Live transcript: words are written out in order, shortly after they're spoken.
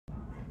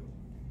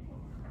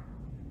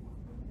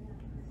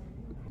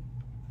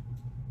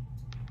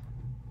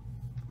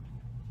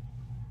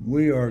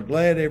We are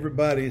glad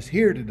everybody is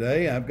here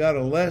today. I've got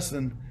a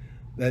lesson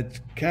that's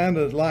kind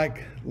of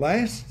like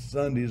last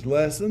Sunday's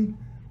lesson,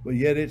 but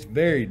yet it's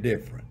very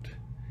different.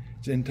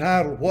 It's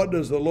entitled, What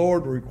Does the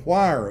Lord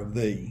Require of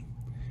Thee?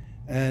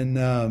 And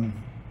I'm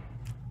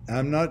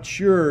not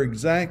sure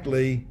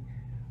exactly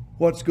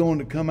what's going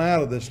to come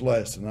out of this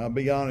lesson. I'll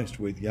be honest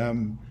with you.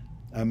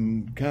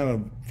 I'm kind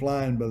of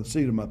flying by the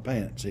seat of my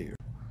pants here.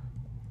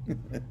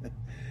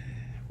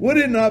 Would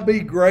it not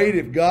be great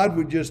if God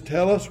would just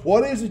tell us,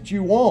 what is it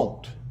you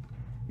want?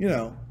 You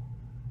know,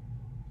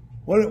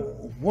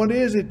 what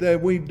is it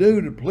that we do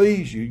to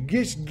please you?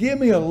 Just give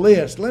me a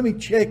list. Let me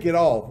check it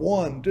off.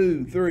 1,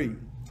 2, 3.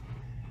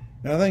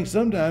 Now, I think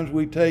sometimes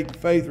we take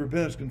faith,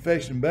 repentance,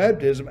 confession, and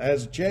baptism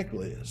as a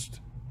checklist.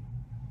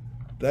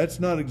 That's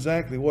not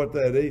exactly what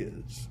that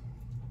is.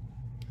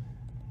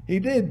 He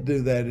did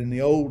do that in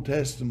the Old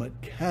Testament,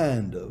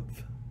 kind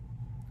of.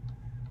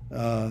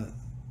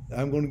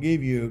 I'm going to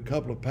give you a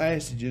couple of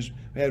passages.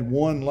 We had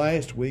one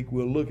last week.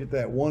 We'll look at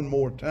that one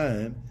more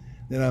time.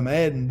 Then I'm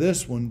adding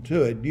this one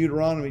to it.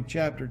 Deuteronomy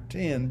chapter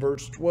 10,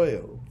 verse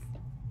 12.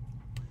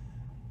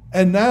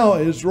 And now,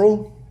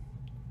 Israel,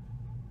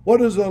 what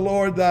does the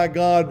Lord thy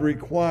God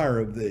require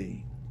of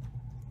thee?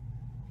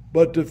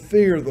 But to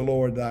fear the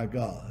Lord thy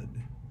God,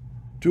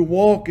 to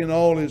walk in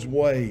all his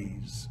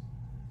ways,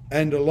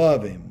 and to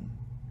love him,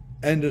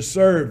 and to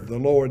serve the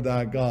Lord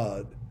thy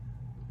God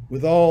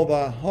with all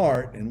thy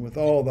heart and with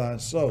all thy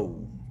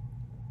soul.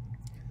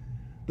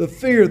 The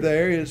fear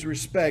there is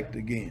respect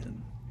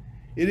again.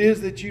 It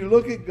is that you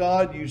look at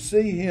God, you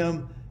see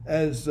him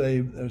as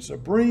a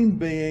supreme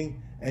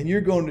being, and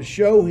you're going to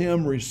show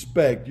him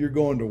respect. You're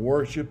going to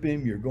worship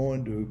him. You're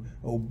going to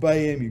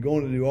obey him. You're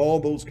going to do all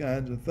those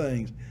kinds of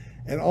things.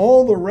 And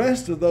all the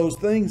rest of those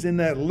things in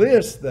that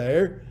list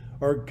there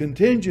are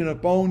contingent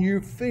upon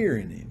you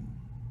fearing him.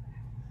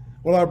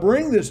 Well, I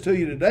bring this to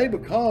you today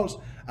because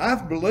I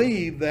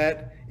believe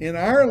that in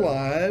our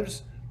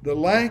lives, the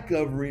lack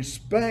of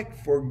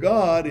respect for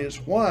God is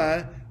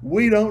why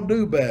we don't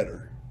do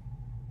better.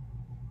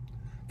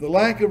 The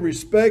lack of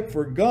respect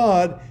for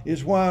God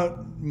is why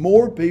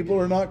more people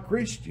are not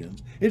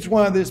Christians. It's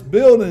why this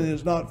building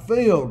is not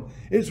filled.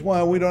 It's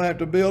why we don't have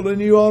to build a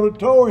new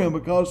auditorium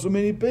because so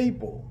many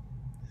people.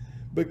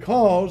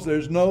 Because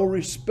there's no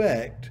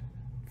respect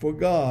for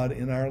God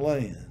in our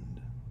land.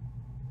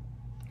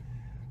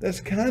 That's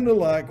kind of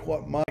like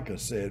what Micah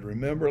said.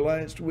 Remember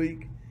last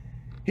week?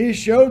 He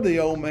showed the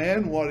old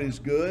man what is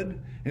good.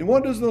 And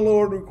what does the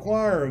Lord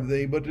require of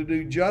thee but to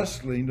do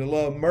justly and to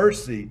love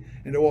mercy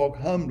and to walk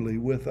humbly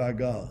with thy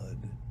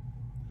God?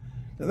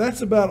 Now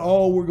that's about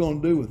all we're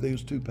going to do with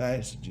these two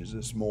passages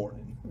this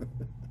morning.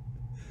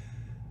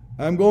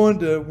 I'm going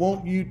to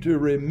want you to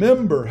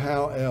remember,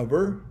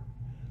 however,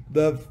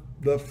 the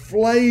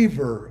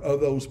flavor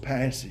of those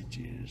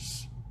passages.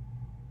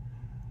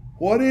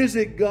 What is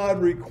it God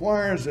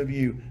requires of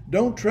you?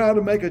 Don't try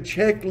to make a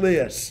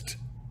checklist.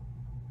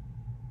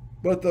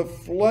 But the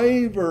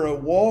flavor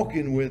of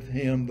walking with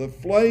him, the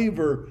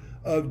flavor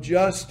of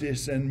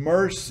justice and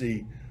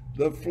mercy,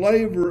 the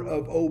flavor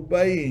of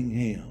obeying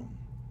him.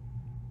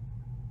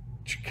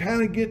 You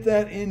kind of get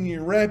that in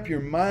you, wrap your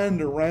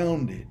mind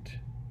around it.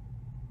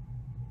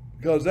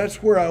 Because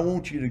that's where I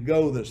want you to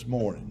go this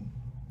morning.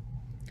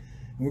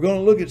 We're going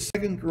to look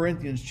at 2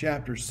 Corinthians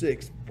chapter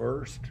 6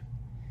 first.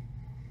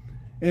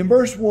 In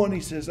verse 1, he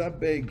says, I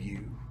beg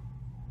you,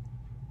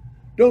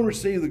 don't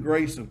receive the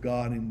grace of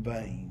God in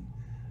vain.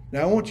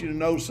 Now, I want you to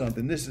know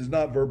something. This is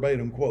not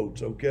verbatim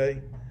quotes,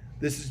 okay?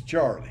 This is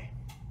Charlie,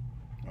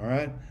 all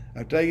right?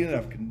 I've taken it,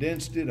 I've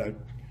condensed it, I've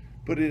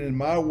put it in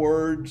my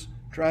words,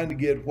 trying to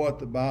get what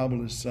the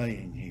Bible is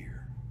saying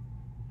here.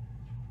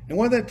 And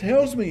what that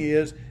tells me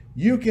is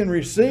you can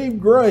receive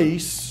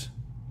grace,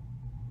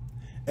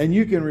 and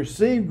you can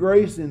receive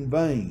grace in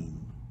vain.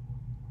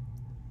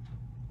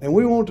 And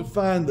we want to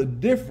find the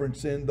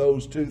difference in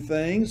those two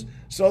things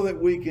so that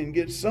we can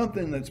get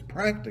something that's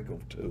practical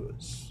to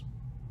us.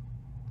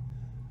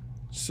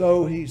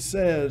 So he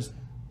says,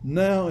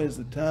 now is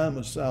the time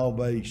of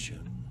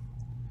salvation.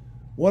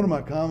 One of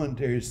my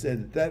commentaries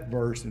said that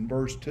verse in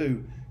verse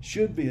 2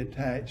 should be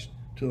attached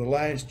to the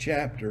last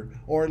chapter,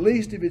 or at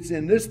least if it's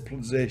in this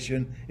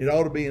position, it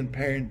ought to be in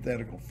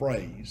parenthetical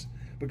phrase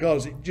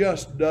because it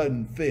just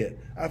doesn't fit.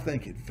 I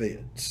think it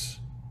fits.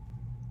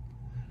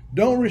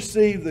 Don't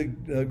receive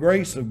the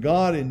grace of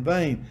God in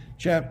vain.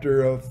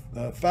 Chapter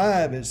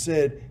 5 has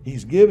said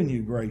he's given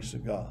you grace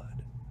of God.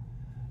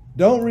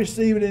 Don't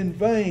receive it in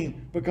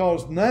vain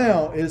because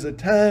now is a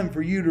time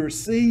for you to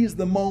seize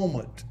the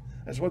moment.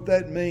 That's what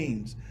that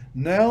means.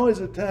 Now is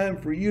a time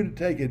for you to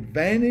take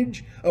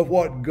advantage of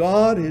what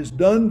God has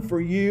done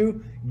for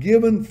you,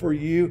 given for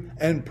you,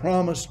 and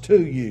promised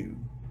to you.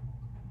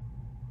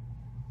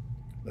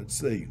 Let's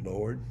see,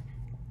 Lord.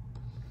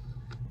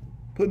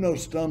 Put no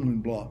stumbling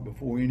block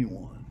before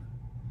anyone,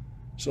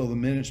 so the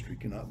ministry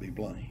cannot be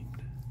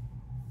blamed.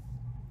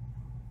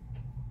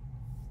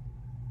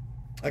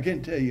 I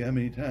can't tell you how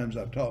many times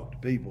I've talked to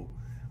people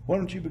Why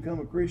don't you become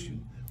a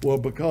Christian? Well,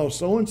 because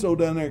so-and-so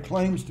down there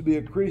claims to be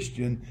a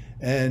Christian,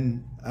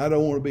 and I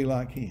don't want to be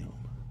like him.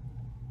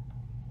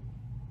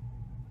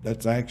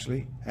 That's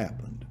actually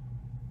happened.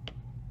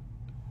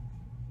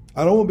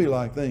 I don't want to be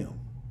like them.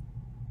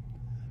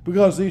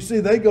 Because you see,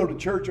 they go to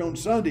church on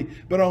Sunday,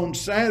 but on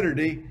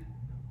Saturday,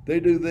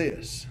 they do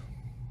this.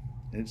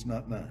 It's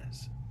not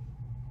nice.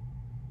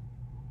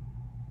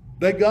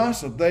 They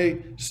gossip,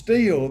 they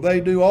steal, they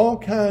do all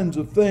kinds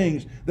of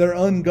things that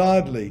are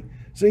ungodly.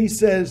 So he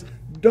says,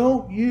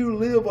 don't you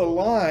live a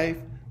life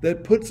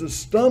that puts a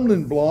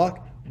stumbling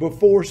block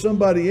before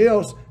somebody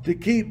else to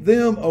keep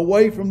them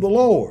away from the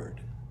Lord.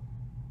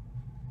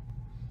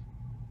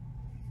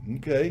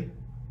 Okay.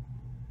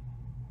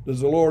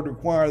 Does the Lord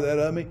require that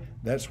of me?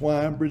 That's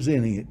why I'm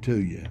presenting it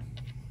to you.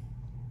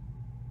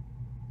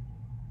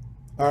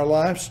 Our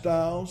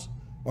lifestyles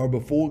are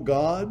before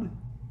God,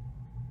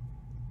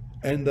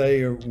 and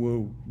they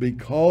will be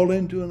called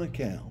into an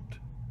account.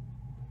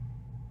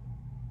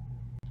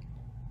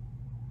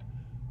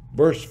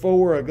 Verse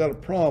 4, I've got a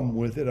problem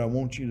with it. I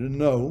want you to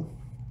know.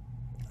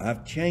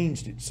 I've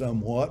changed it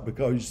somewhat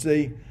because, you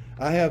see,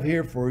 I have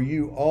here for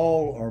you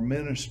all are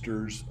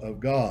ministers of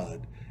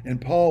God. And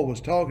Paul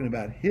was talking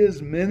about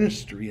his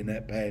ministry in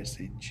that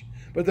passage.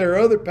 But there are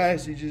other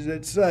passages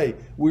that say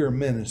we are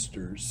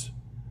ministers.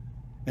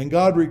 And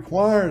God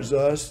requires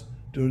us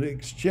to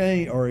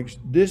exchange or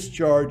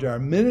discharge our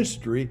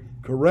ministry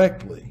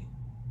correctly.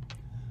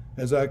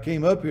 As I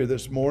came up here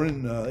this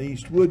morning,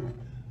 Eastwood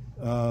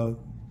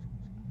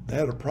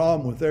had a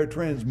problem with their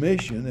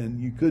transmission, and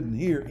you couldn't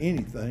hear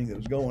anything that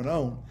was going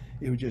on.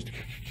 It was just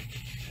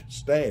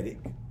static.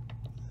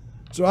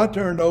 So I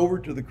turned over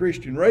to the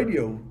Christian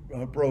radio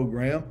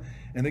program,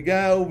 and the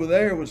guy over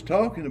there was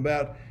talking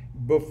about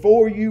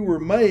before you were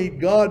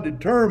made, God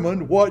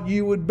determined what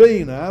you would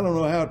be. Now, I don't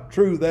know how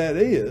true that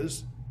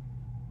is,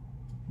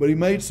 but he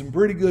made some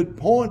pretty good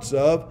points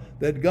of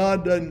that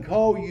God doesn't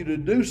call you to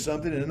do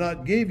something and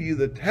not give you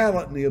the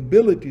talent and the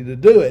ability to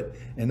do it.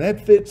 And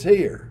that fits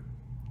here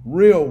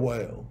real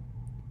well.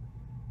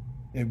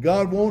 If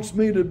God wants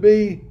me to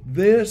be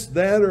this,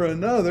 that, or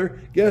another,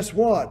 guess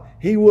what?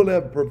 He will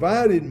have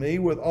provided me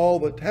with all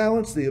the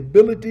talents, the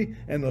ability,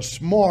 and the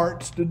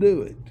smarts to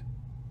do it.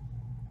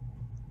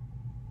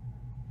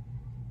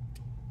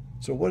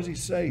 So what does he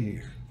say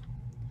here?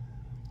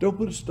 Don't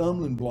put a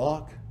stumbling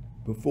block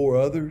before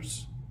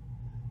others.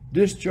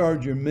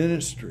 Discharge your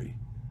ministry.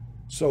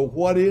 So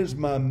what is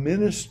my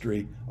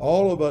ministry?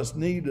 All of us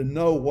need to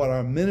know what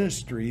our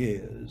ministry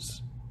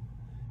is.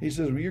 He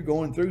says, well, you're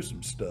going through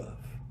some stuff.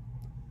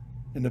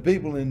 And the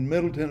people in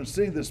Middle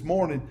Tennessee this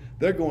morning,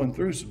 they're going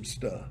through some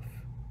stuff.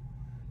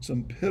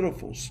 Some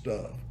pitiful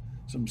stuff.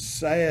 Some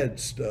sad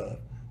stuff.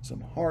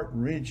 Some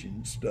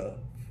heart-wrenching stuff.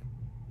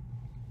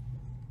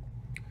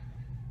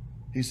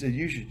 He said,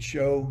 you should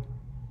show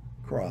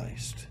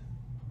Christ.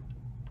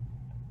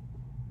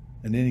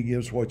 And then he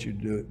gives what you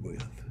do it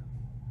with.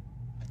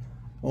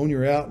 On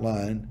your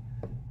outline,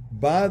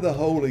 by the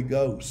Holy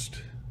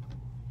Ghost.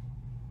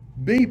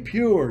 Be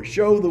pure,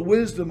 show the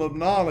wisdom of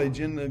knowledge,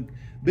 and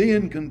be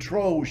in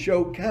control,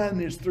 show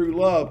kindness through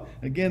love.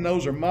 Again,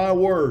 those are my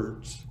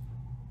words.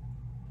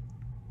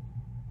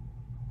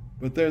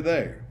 But they're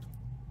there.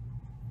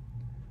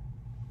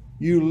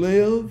 You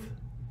live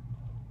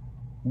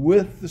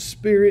with the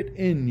Spirit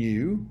in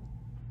you,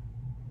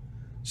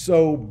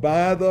 so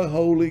by the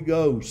Holy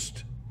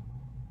Ghost.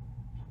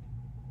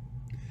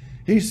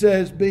 He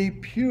says, be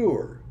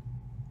pure.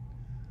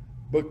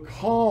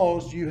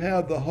 Because you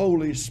have the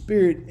Holy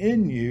Spirit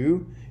in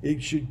you,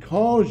 it should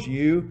cause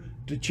you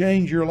to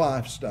change your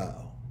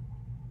lifestyle.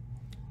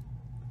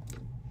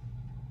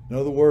 In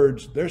other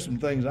words, there's some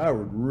things I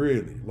would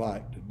really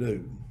like to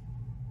do.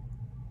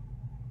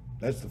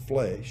 That's the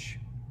flesh.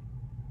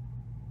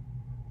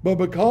 But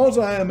because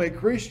I am a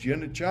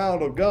Christian, a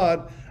child of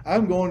God,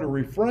 I'm going to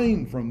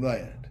refrain from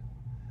that.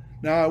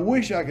 Now, I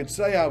wish I could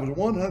say I was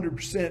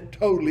 100%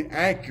 totally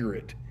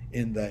accurate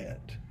in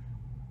that.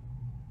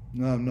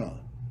 No, I'm not.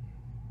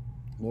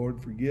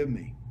 Lord, forgive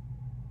me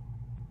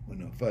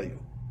when I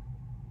fail.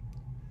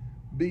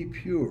 Be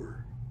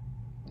pure.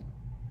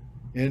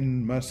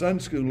 In my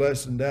Sunday school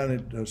lesson down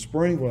at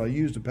Springville, I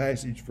used a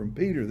passage from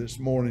Peter this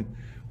morning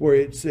where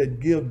it said,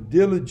 give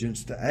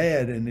diligence to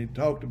add, and it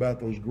talked about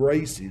those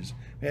graces.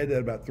 I had that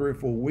about 3 or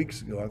 4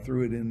 weeks ago. I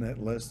threw it in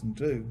that lesson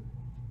too.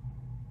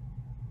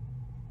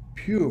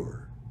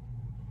 Pure.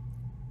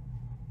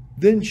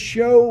 Then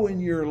show in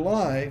your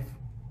life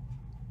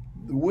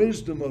the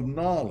wisdom of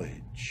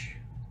knowledge.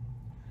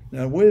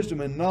 Now,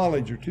 wisdom and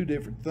knowledge are two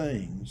different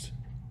things.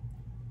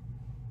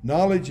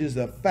 Knowledge is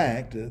a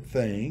fact, a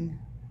thing,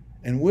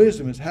 and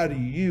wisdom is how do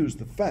you use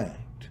the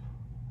fact.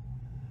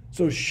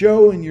 So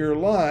show in your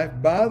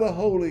life by the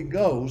Holy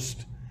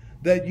Ghost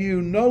that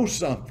you know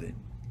something.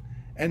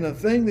 And the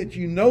thing that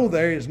you know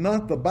there is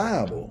not the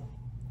Bible.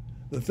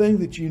 The thing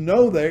that you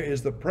know there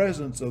is the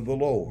presence of the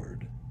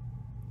Lord.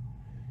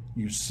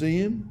 You see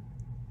Him.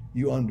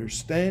 You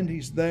understand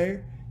He's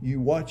there. You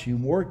watch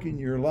Him work in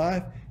your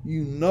life.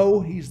 You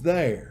know He's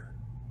there.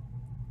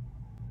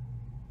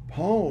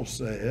 Paul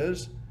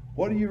says,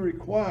 what do you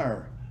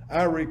require?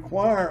 I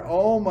require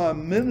all my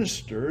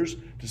ministers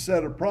to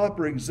set a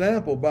proper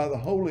example by the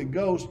Holy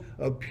Ghost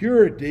of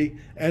purity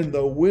and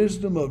the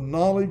wisdom of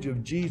knowledge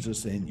of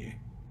Jesus in you.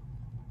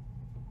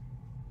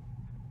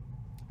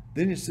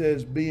 Then it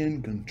says, be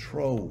in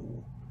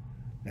control.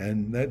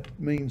 And that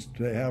means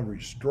to have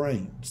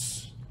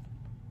restraints.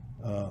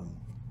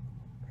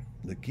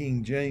 The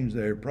King James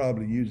there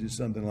probably uses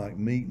something like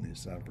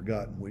meekness. I've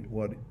forgotten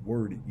what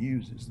word it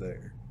uses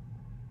there.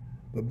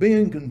 But be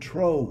in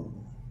control.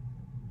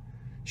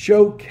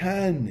 Show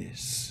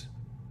kindness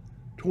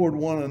toward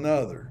one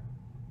another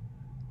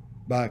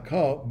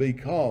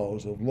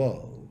because of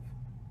love.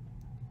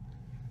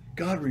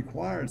 God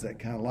requires that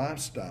kind of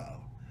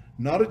lifestyle.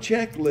 Not a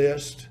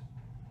checklist,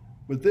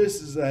 but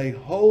this is a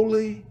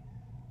holy,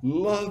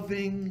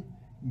 loving,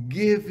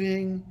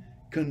 giving,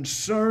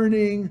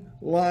 concerning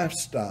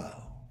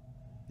lifestyle.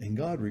 And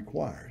God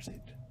requires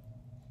it.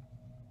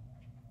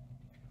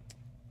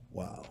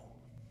 Wow.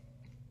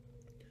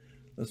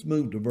 Let's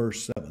move to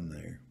verse 7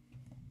 there.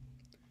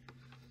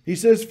 He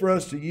says for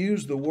us to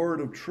use the word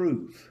of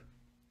truth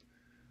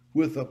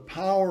with the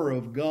power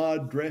of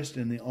God dressed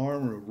in the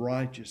armor of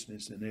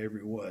righteousness in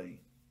every way.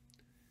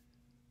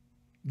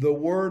 The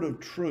word of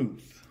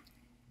truth.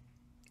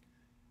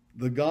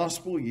 The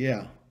gospel,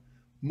 yeah.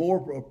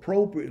 More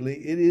appropriately,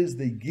 it is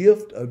the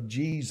gift of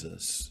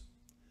Jesus.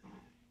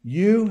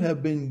 You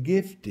have been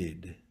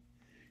gifted.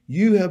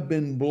 You have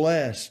been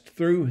blessed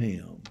through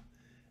him.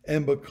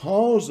 And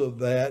because of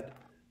that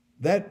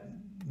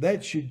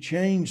should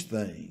change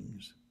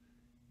things.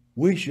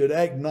 We should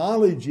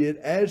acknowledge it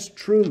as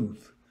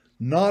truth,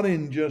 not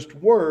in just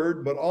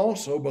word, but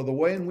also by the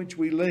way in which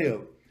we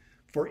live.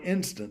 For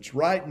instance,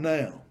 right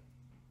now,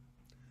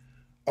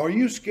 are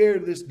you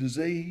scared of this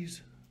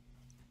disease?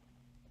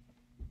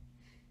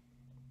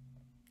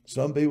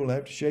 Some people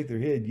have to shake their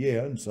head,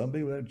 yeah, and some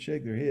people have to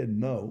shake their head,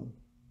 no.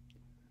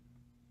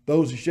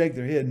 Those who shake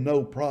their head,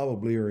 no,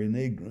 probably are in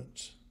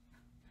ignorance.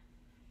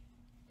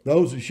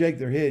 Those who shake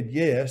their head,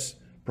 yes,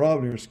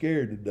 probably are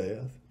scared to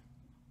death.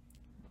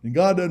 And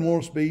God doesn't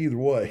want us to be either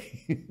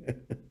way.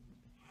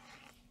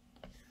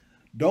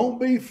 Don't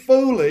be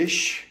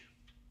foolish.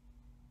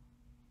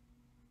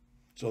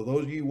 So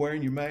those of you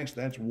wearing your mask,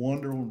 that's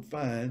wonderful and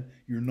fine.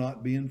 You're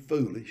not being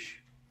foolish.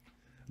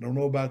 I don't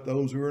know about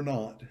those who are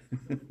not.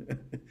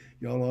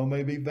 Y'all all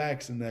may be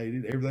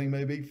vaccinated. Everything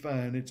may be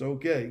fine. It's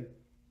okay.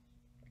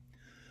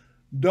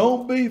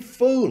 Don't be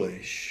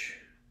foolish,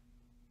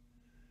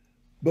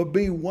 but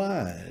be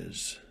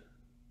wise.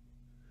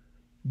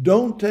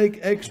 Don't take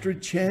extra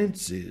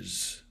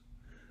chances.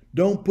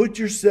 Don't put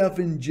yourself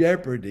in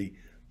jeopardy.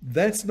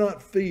 That's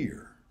not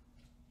fear.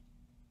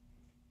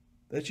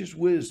 That's just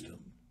wisdom.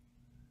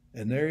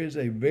 And there is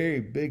a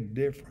very big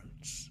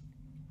difference.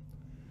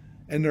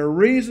 And the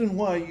reason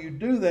why you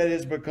do that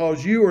is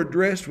because you are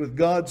dressed with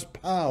God's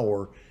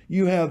power.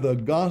 You have the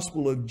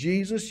gospel of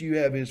Jesus. You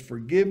have his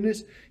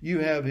forgiveness. You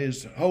have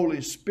his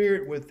Holy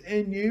Spirit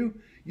within you.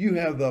 You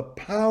have the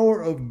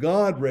power of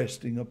God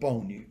resting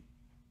upon you.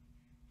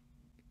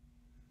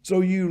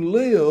 So you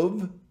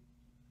live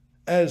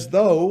as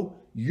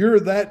though you're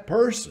that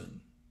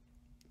person,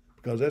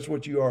 because that's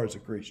what you are as a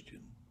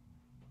Christian.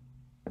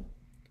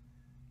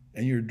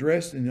 And you're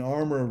dressed in the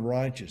armor of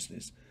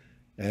righteousness.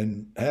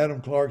 And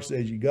Adam Clark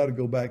says you got to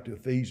go back to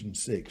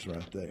Ephesians 6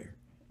 right there.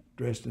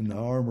 Dressed in the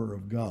armor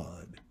of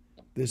God.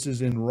 This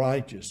is in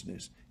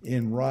righteousness,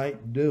 in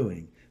right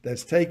doing.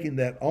 That's taking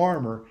that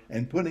armor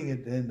and putting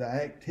it into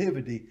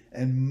activity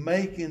and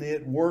making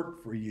it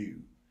work for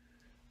you.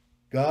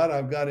 God,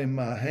 I've got in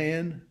my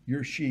hand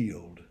your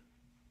shield.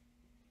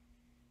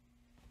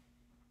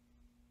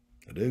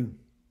 I do.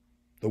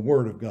 The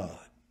Word of God.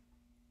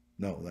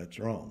 No, that's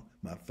wrong.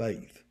 My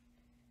faith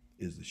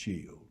is the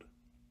shield.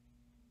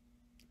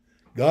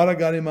 God, I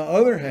got in my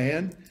other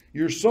hand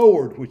your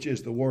sword, which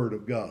is the Word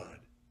of God.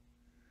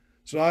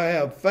 So I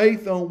have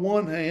faith on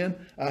one hand,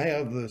 I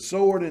have the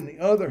sword in the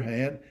other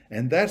hand,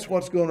 and that's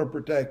what's going to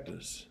protect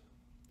us.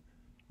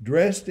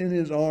 Dressed in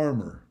his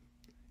armor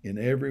in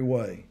every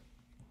way.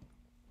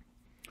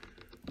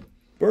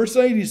 Verse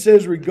 8, he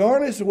says,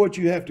 regardless of what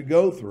you have to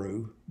go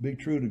through, be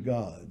true to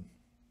God.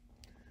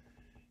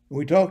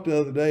 We talked the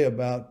other day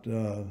about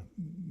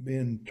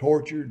being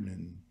tortured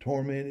and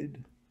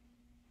tormented.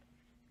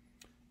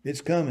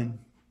 It's coming.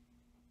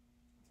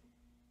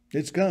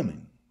 It's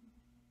coming.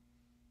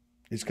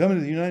 It's coming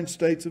to the United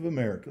States of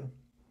America.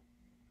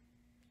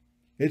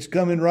 It's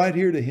coming right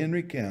here to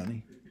Henry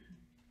County.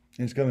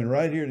 And it's coming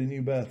right here to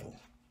New Bethel.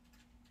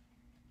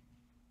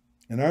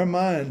 And our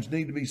minds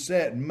need to be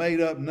set and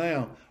made up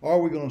now. Are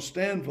we going to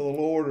stand for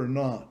the Lord or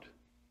not?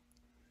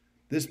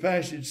 This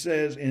passage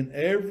says, in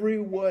every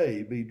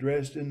way be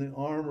dressed in the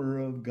armor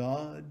of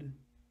God,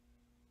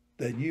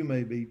 that you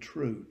may be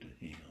true to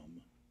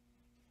him.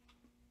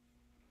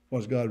 What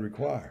does God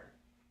require?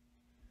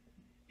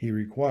 He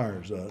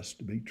requires us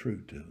to be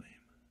true to him.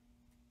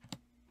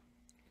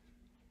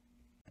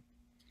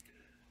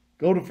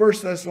 Go to 1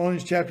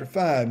 Thessalonians chapter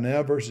 5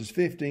 now, verses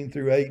 15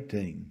 through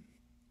 18.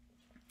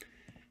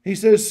 He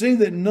says, see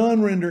that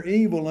none render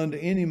evil unto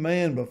any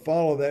man, but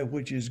follow that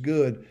which is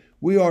good.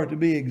 We are to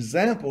be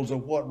examples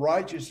of what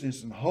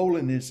righteousness and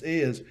holiness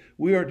is.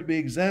 We are to be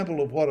example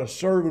of what a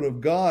servant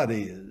of God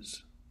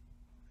is.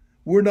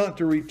 We're not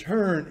to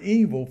return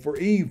evil for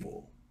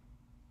evil.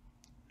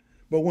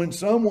 But when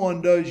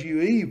someone does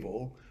you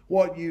evil,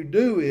 what you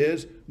do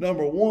is,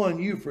 number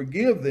one, you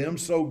forgive them,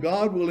 so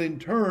God will in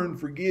turn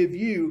forgive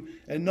you.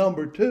 And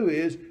number two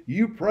is,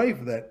 you pray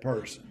for that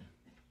person.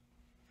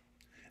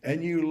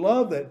 And you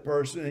love that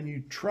person and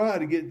you try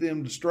to get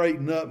them to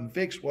straighten up and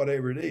fix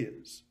whatever it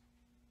is.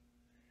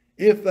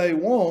 If they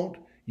won't,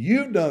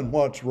 you've done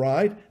what's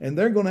right and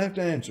they're going to have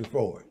to answer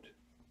for it.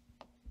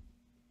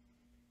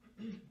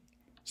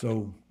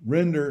 So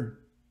render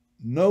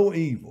no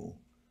evil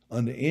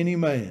unto any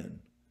man,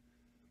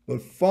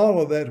 but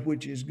follow that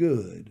which is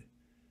good,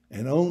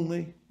 and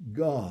only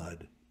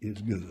God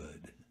is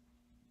good.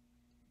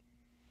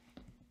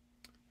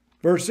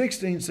 Verse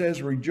 16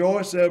 says,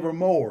 rejoice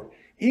evermore.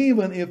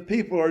 Even if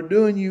people are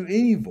doing you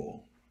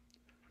evil,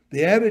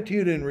 the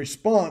attitude and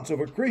response of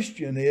a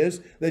Christian is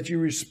that you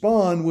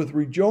respond with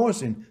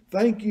rejoicing.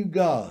 Thank you,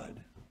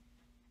 God.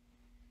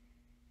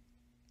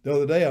 The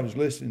other day I was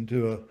listening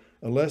to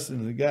a lesson,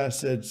 and the guy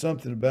said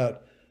something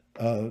about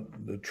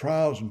the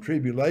trials and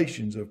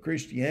tribulations of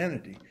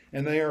Christianity,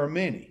 and they are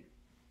many.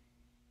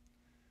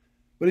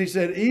 But he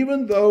said,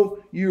 even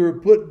though you are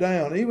put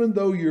down, even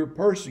though you're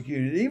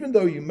persecuted, even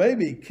though you may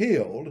be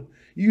killed,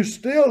 you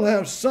still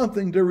have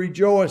something to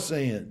rejoice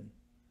in.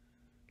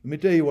 Let me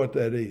tell you what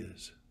that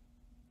is.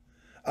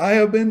 I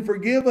have been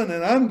forgiven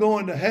and I'm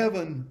going to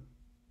heaven.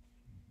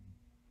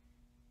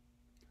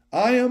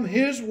 I am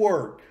His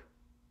work.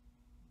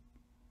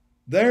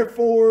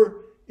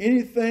 Therefore,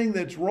 anything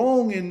that's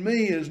wrong in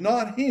me is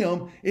not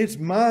Him. It's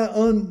my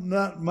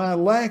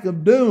lack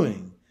of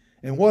doing.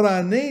 And what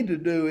I need to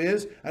do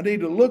is, I need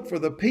to look for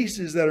the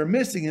pieces that are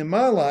missing in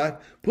my life,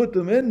 put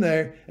them in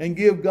there, and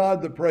give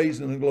God the praise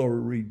and the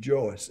glory.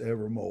 Rejoice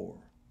evermore.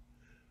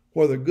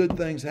 Whether good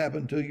things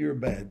happen to you or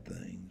bad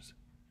things,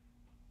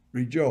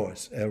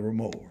 rejoice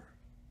evermore.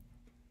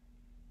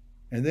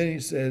 And then he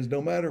says,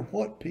 no matter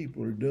what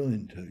people are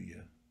doing to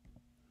you,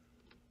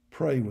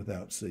 pray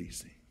without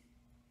ceasing.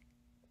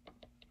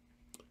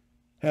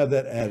 Have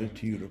that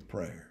attitude of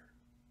prayer.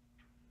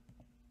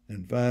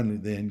 And finally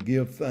then,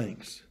 give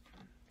thanks.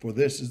 For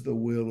this is the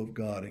will of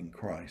God in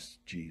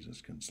Christ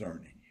Jesus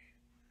concerning you.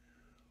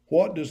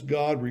 What does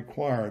God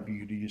require of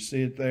you? Do you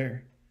see it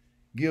there?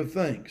 Give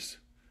thanks.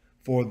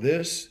 For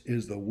this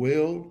is the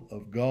will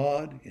of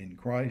God in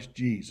Christ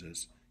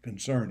Jesus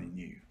concerning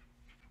you.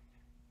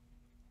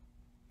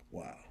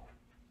 Wow.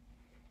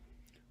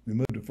 We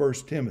move to 1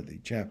 Timothy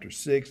chapter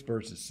 6,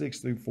 verses 6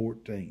 through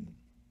 14.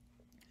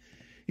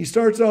 He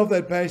starts off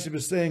that passage by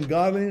saying,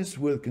 godliness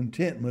with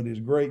contentment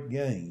is great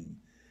gain.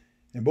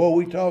 And boy,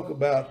 we talk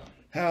about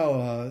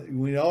how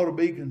we ought to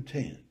be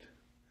content.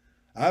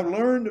 I've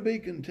learned to be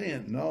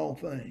content in all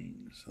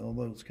things, all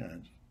those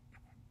kinds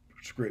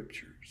of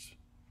scriptures.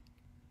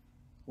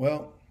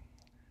 Well,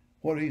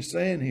 what he's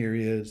saying here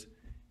is,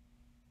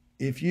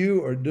 if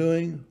you are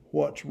doing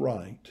what's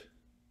right,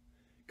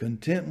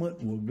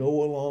 contentment will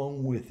go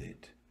along with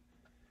it,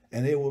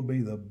 and it will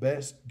be the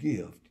best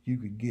gift you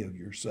could give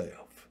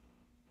yourself.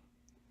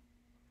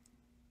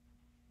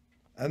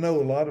 I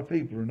know a lot of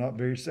people are not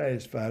very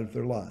satisfied with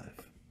their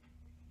life.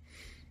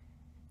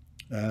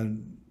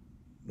 And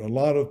a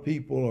lot of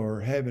people are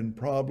having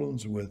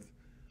problems with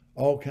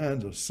all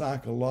kinds of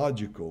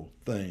psychological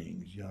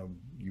things.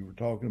 You were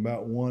talking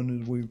about one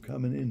as we were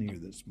coming in here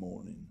this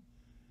morning.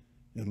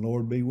 And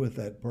Lord, be with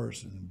that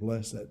person and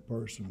bless that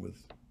person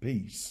with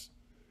peace.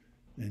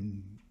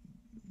 And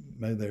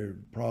may their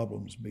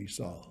problems be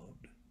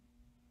solved.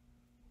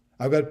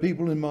 I've got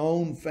people in my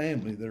own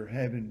family that are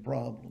having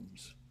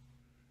problems,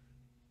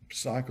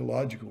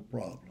 psychological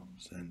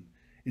problems. And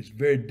it's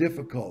very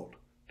difficult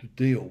to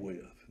deal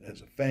with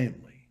as a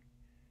family.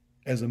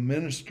 As a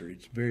minister,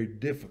 it's very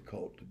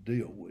difficult to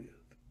deal with.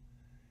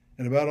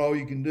 And about all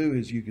you can do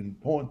is you can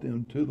point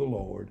them to the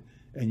Lord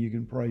and you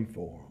can pray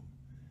for them.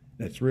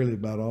 That's really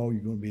about all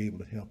you're going to be able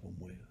to help them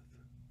with.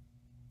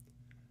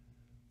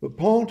 But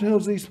Paul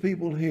tells these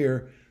people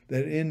here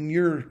that in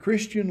your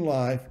Christian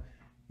life,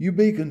 you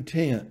be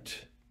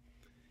content.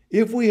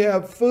 If we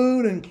have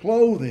food and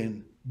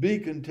clothing, be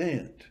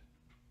content.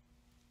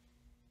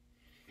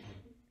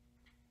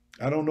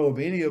 I don't know if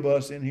any of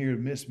us in here have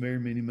missed very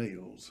many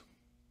meals.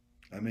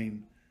 I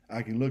mean,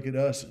 I can look at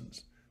us and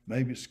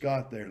maybe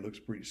Scott there looks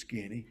pretty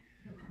skinny,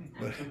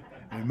 but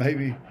and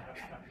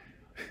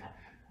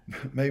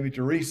maybe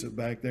Teresa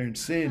back there and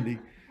Cindy.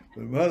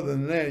 But other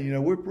than that,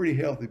 we're pretty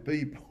healthy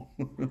people.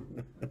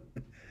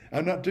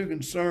 I'm not too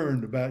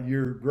concerned about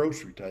your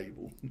grocery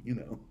table,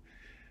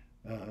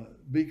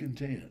 Be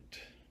content.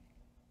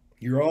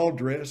 You're all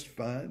dressed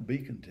fine. Be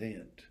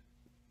content.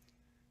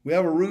 We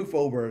have a roof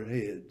over our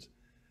heads.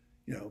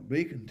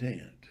 Be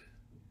content.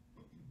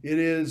 It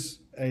is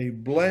a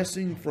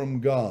blessing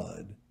from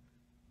God,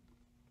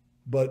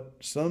 but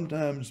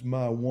sometimes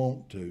my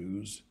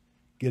want-tos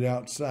get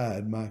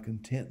outside my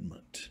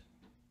contentment.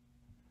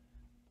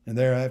 and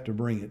there I have to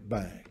bring it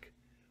back.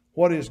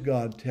 What is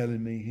God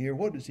telling me here?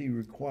 What does He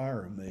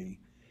require of me?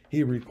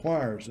 He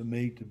requires of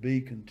me to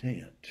be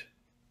content.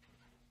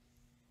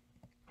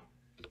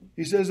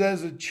 He says,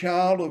 as a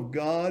child of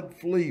God,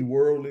 flee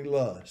worldly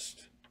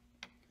lust.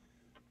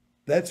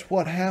 That's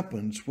what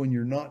happens when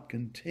you're not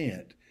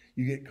content.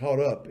 You get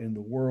caught up in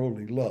the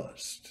worldly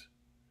lust.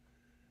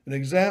 An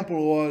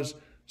example was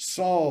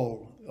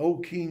Saul,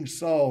 old King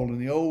Saul in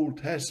the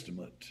Old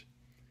Testament.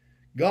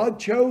 God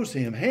chose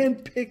him,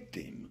 handpicked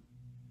him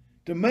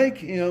to make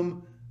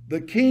him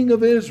the king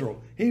of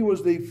Israel. He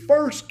was the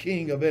first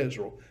king of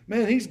Israel.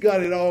 Man, he's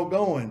got it all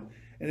going.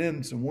 And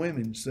then some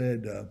women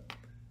said,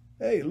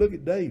 hey, look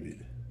at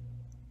David.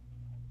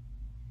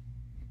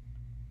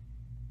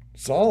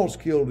 Saul's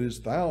killed his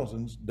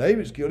thousands.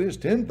 David's killed his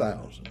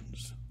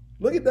 10,000s.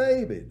 Look at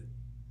David.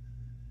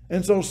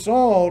 And so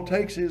Saul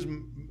takes his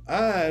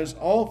eyes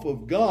off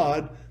of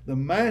God, the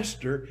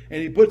master,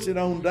 and he puts it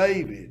on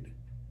David.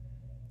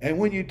 And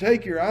when you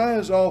take your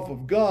eyes off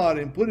of God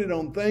and put it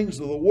on things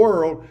of the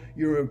world,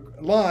 your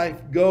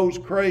life goes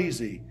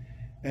crazy.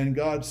 And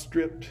God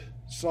stripped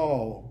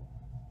Saul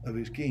of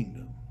his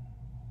kingdom.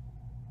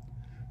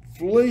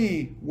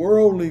 Flee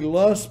worldly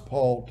lust,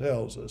 Paul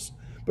tells us,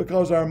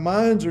 because our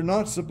minds are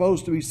not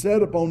supposed to be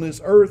set upon this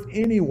earth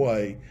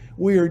anyway.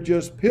 We are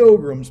just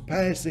pilgrims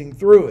passing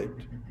through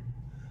it.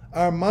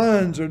 Our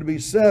minds are to be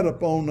set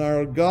upon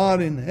our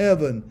God in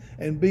heaven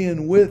and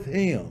being with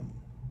Him.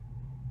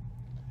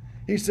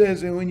 He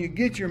says, and when you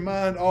get your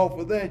mind off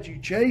of that, you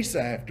chase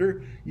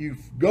after, you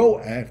go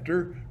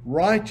after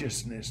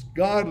righteousness,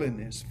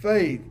 godliness,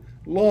 faith,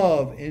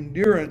 love,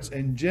 endurance,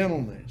 and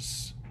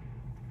gentleness.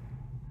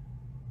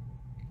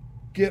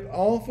 Get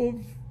off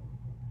of,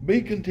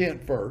 be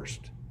content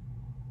first.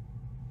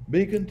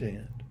 Be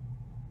content.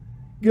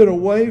 Get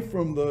away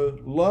from the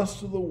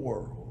lust of the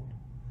world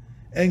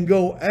and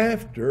go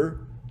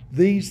after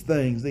these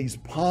things, these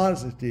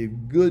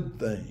positive, good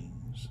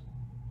things.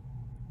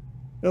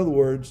 In other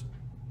words,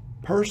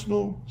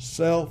 personal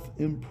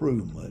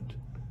self-improvement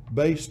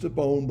based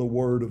upon the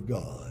Word of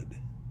God.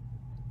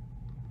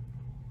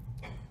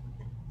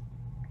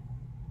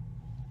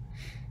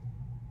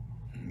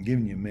 I'm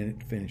giving you a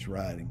minute to finish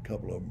writing. A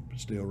couple of them are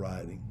still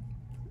writing.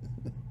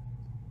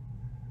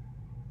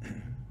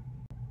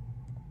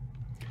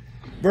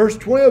 Verse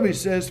 12, he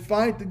says,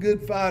 fight the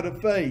good fight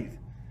of faith.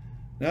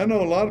 Now, I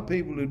know a lot of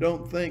people who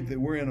don't think that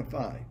we're in a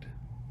fight.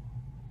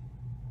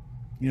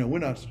 You know, we're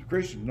not,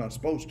 Christians are not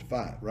supposed to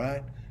fight,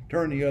 right?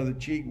 Turn the other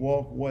cheek,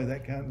 walk away,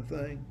 that kind of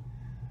thing.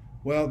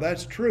 Well,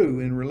 that's true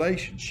in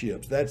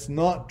relationships. That's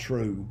not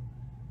true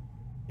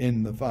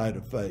in the fight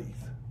of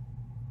faith.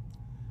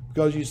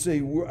 Because you see,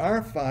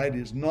 our fight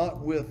is not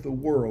with the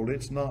world.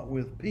 It's not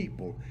with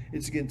people.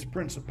 It's against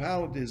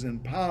principalities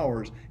and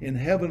powers in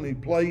heavenly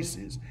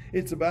places.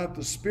 It's about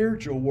the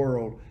spiritual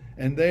world.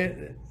 And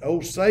then,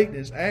 Satan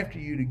is after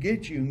you to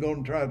get you and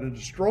going to try to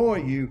destroy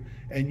you.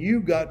 And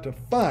you've got to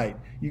fight.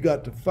 You've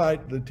got to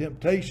fight the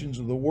temptations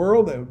of the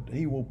world that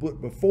he will put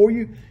before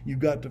you. You've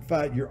got to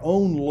fight your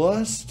own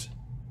lust.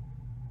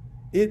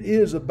 It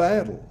is a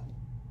battle.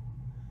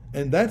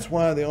 And that's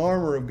why the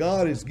armor of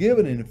God is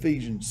given in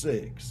Ephesians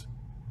 6.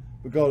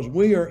 Because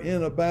we are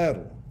in a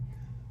battle.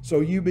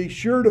 So you be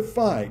sure to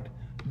fight.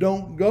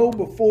 Don't go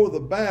before the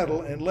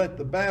battle and let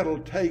the battle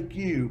take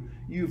you.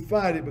 You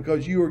fight it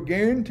because you are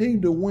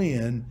guaranteed to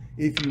win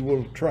if you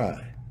will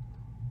try.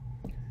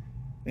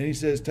 And he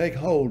says, take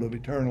hold of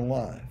eternal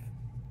life.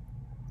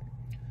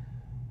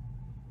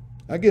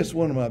 I guess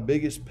one of my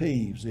biggest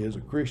peeves is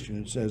a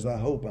Christian who says, I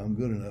hope I'm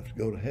good enough to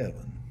go to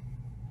heaven.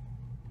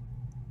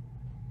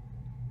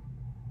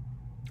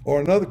 Or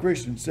another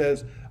Christian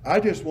says, I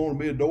just want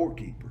to be a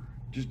doorkeeper.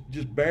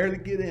 Just barely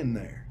get in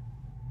there.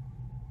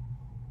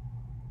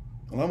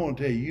 Well, I'm going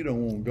to tell you, you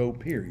don't want to go,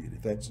 period,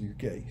 if that's your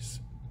case.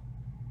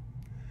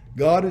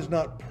 God has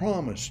not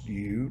promised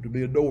you to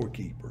be a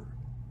doorkeeper.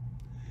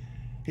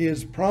 He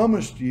has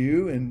promised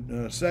you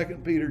in 2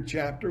 Peter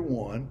chapter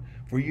 1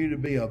 for you to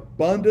be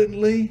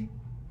abundantly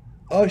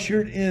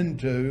ushered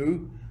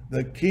into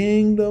the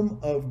kingdom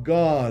of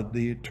God,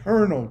 the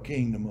eternal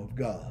kingdom of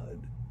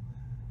God.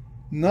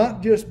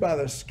 Not just by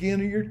the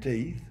skin of your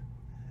teeth,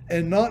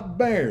 and not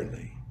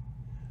barely,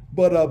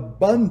 but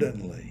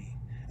abundantly.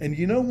 And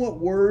you know what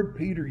word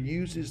Peter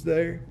uses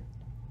there?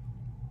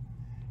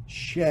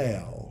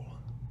 Shall.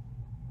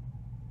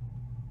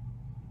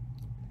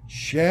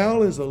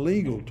 Shall is a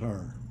legal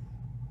term.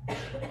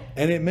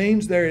 And it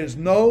means there is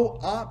no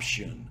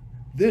option.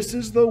 This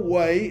is the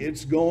way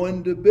it's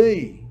going to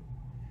be.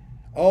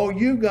 All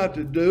you got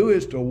to do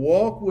is to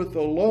walk with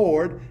the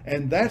Lord,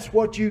 and that's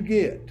what you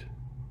get.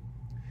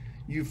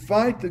 You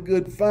fight the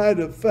good fight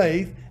of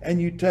faith,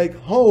 and you take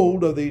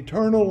hold of the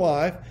eternal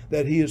life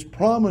that He has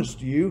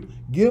promised you,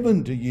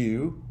 given to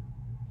you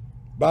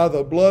by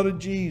the blood of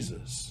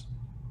Jesus.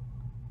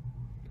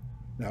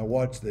 Now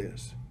watch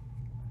this.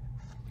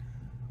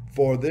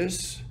 For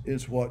this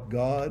is what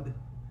God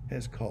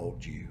has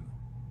called you.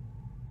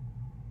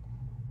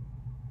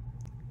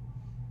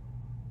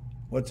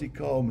 What's He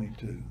called me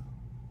to?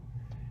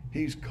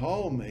 He's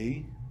called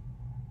me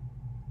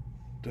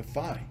to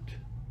fight.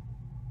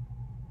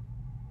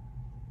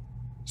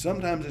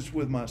 Sometimes it's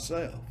with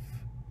myself.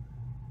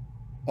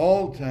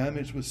 All the time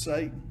it's with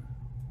Satan.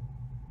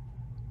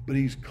 But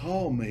he's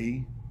called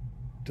me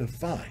to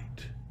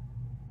fight.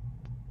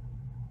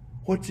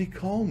 What's he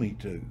called me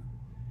to?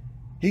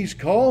 He's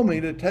called me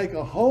to take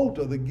a hold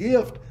of the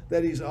gift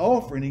that he's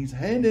offering. He's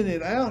handing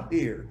it out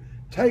here.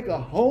 Take a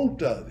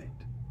hold of it.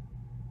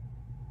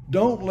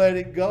 Don't let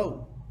it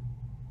go.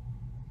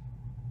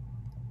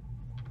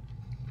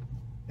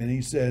 And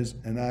he says,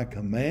 and I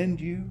command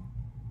you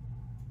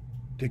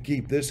to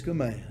keep this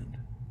command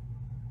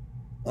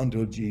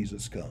until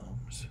Jesus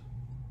comes.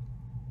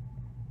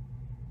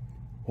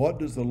 What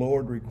does the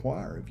Lord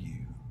require of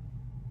you?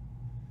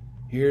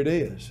 Here it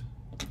is.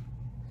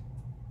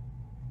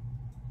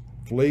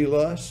 Flee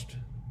lust,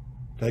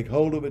 take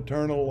hold of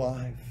eternal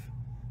life,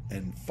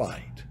 and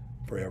fight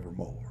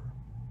forevermore.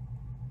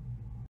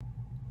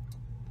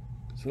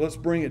 So let's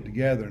bring it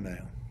together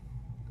now.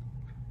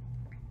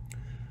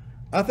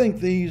 I think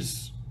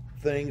these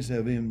things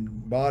have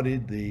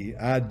embodied the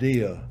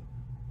idea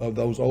of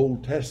those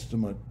Old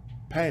Testament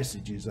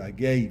passages I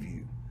gave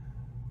you.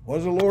 What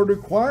does the Lord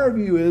require of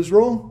you,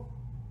 Israel?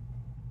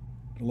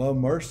 To love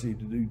mercy,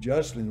 to do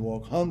justly, and to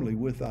walk humbly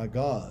with thy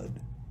God.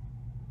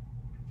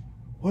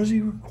 What does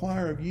he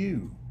require of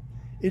you?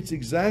 It's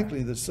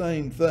exactly the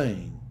same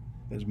thing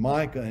as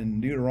Micah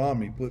and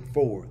Deuteronomy put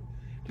forth.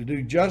 To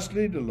do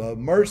justly, to love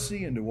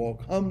mercy, and to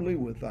walk humbly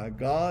with thy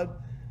God,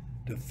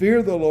 to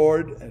fear the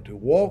Lord, and to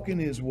walk in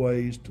his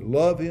ways, to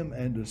love him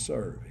and to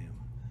serve him.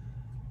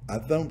 I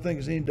don't think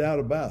there's any doubt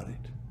about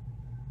it.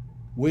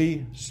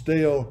 We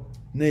still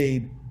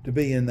need to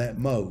be in that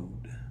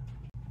mode.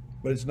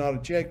 But it's not a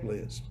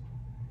checklist.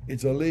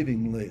 It's a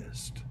living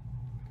list.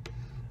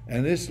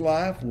 And this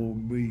life will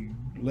be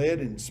led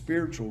in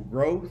spiritual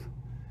growth.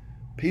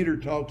 Peter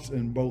talks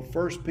in both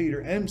 1 Peter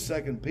and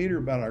 2 Peter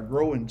about our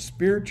growing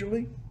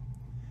spiritually.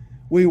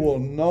 We will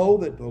know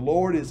that the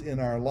Lord is in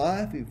our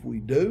life if we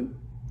do,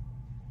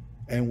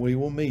 and we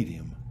will meet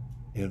him,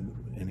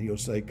 and he'll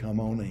say, come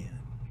on in.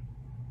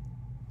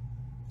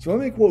 So let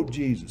me quote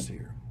Jesus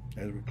here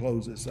as we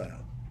close this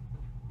out.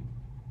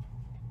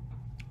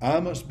 I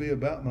must be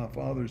about my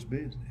Father's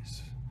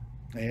business.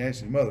 He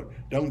asked his mother,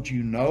 don't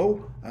you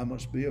know I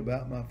must be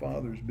about my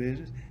Father's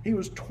business? He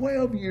was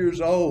 12 years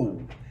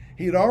old.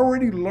 He had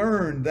already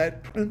learned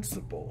that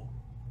principle.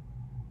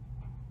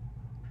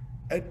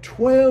 At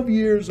 12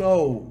 years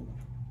old,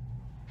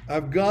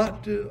 I've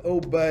got to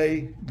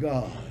obey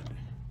God.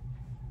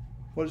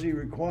 What does he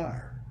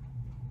require?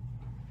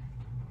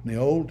 In the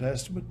Old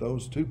Testament,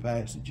 those two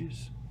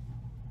passages,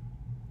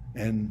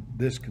 and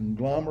this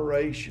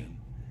conglomeration,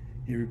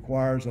 he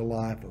requires a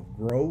life of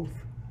growth,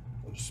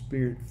 of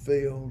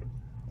spirit-filled,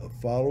 of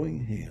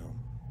following him,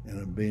 and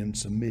of being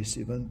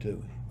submissive unto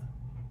him.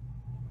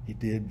 He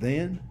did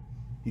then,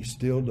 he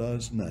still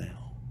does now.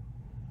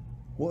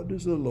 What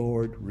does the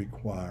Lord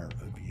require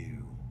of you?